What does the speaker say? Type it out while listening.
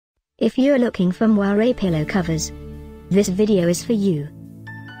If you're looking for Moiré pillow covers, this video is for you.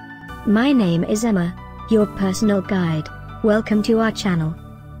 My name is Emma, your personal guide. Welcome to our channel.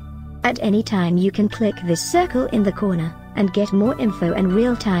 At any time you can click this circle in the corner, and get more info and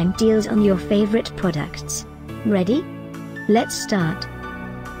real-time deals on your favorite products. Ready? Let's start.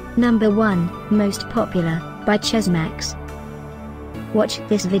 Number 1, Most Popular, by ChezMax. Watch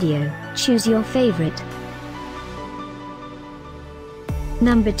this video, choose your favorite.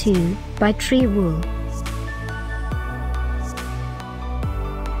 Number 2, by TreeWool.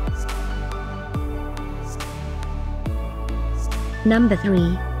 Number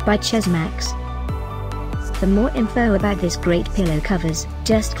 3, by ChezMax. For more info about this great pillow covers,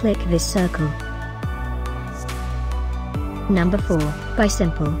 just click this circle. Number 4, by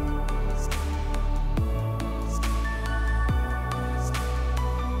Simple.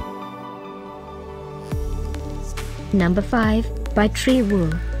 Number 5, by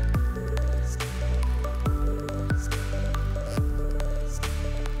TreeWool.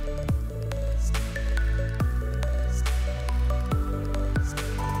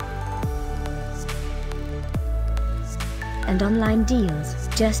 And online deals,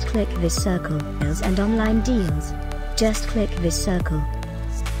 just click this circle. Deals and online deals, just click this circle.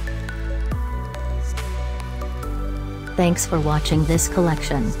 Thanks for watching this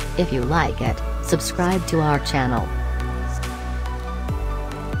collection. If you like it, subscribe to our channel.